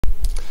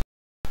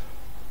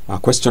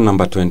Question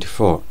number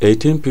 24.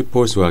 18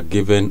 people were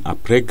given a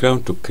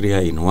playground to clear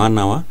in 1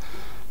 hour,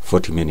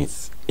 40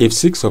 minutes. If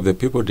 6 of the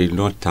people did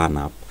not turn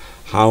up,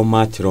 how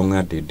much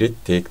longer did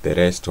it take the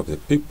rest of the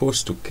people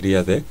to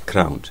clear the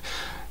ground?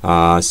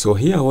 So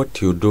here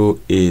what you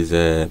do is,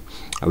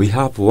 we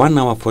have 1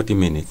 hour, 40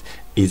 minutes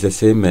is the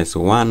same as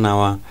 1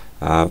 hour,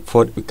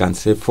 we can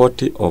say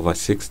 40 over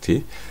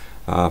 60,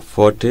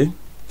 40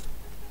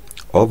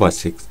 over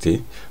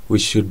 60,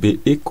 which should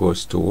be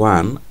equals to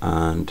 1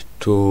 and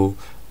 2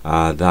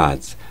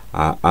 that's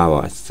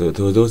hours. So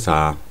those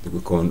are,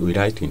 we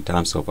write in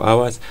terms of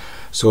hours.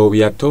 So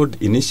we are told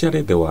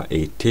initially there were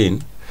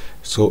 18.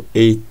 So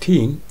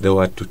 18, they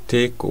were to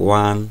take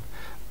 1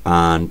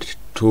 and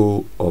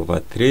 2 over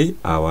 3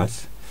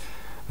 hours.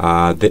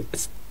 The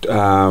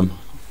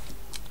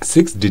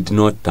 6 did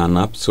not turn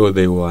up, so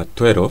they were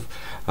 12.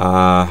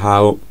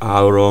 How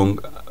long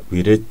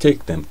will it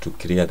take them to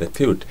clear the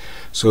field?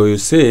 So you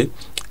say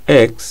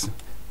x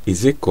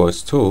is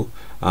equals to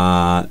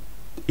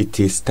it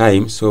is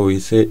time, so we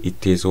say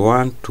it is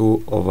 1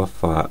 2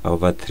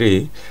 over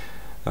 3.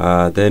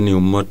 Then you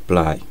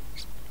multiply.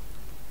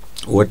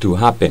 What will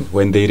happen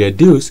when they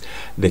reduce,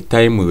 the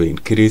time will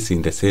increase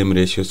in the same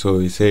ratio, so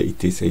we say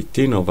it is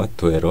 18 over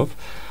 12.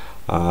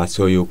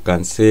 So you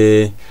can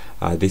say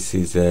this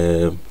is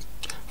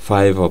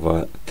 5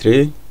 over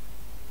 3.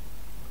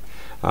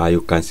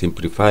 You can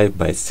simplify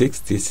by 6.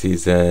 This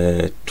is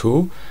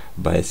 2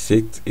 by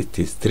 6, it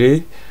is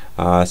 3.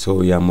 So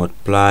we are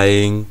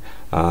multiplying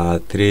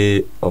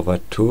 3 over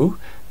 2.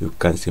 You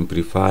can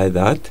simplify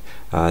that.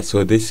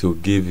 So this will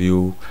give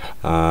you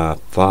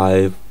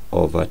 5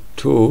 over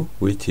 2,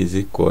 which is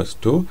equals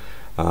to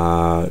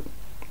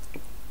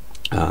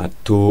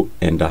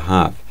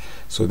 2.5.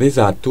 So these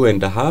are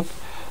 2.5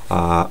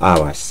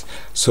 hours.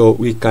 So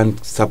we can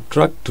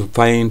subtract to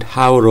find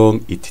how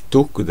long it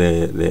took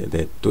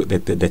the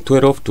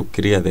 12 to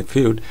clear the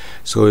field.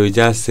 So you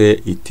just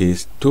say it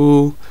is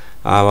 2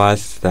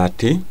 hours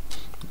 30.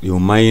 You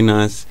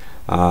minus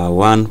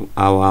 1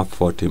 hour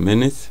 40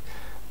 minutes,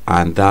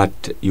 and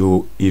that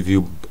if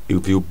you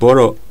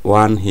borrow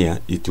 1 here,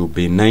 it will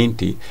be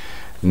 90.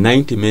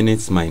 90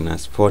 minutes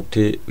minus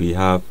 40, we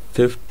have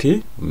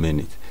 50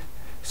 minutes.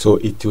 So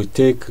it will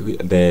take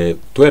the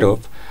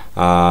 12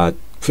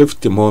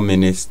 50 more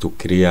minutes to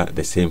clear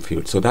the same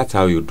field. So that's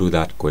how you do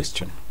that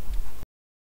question.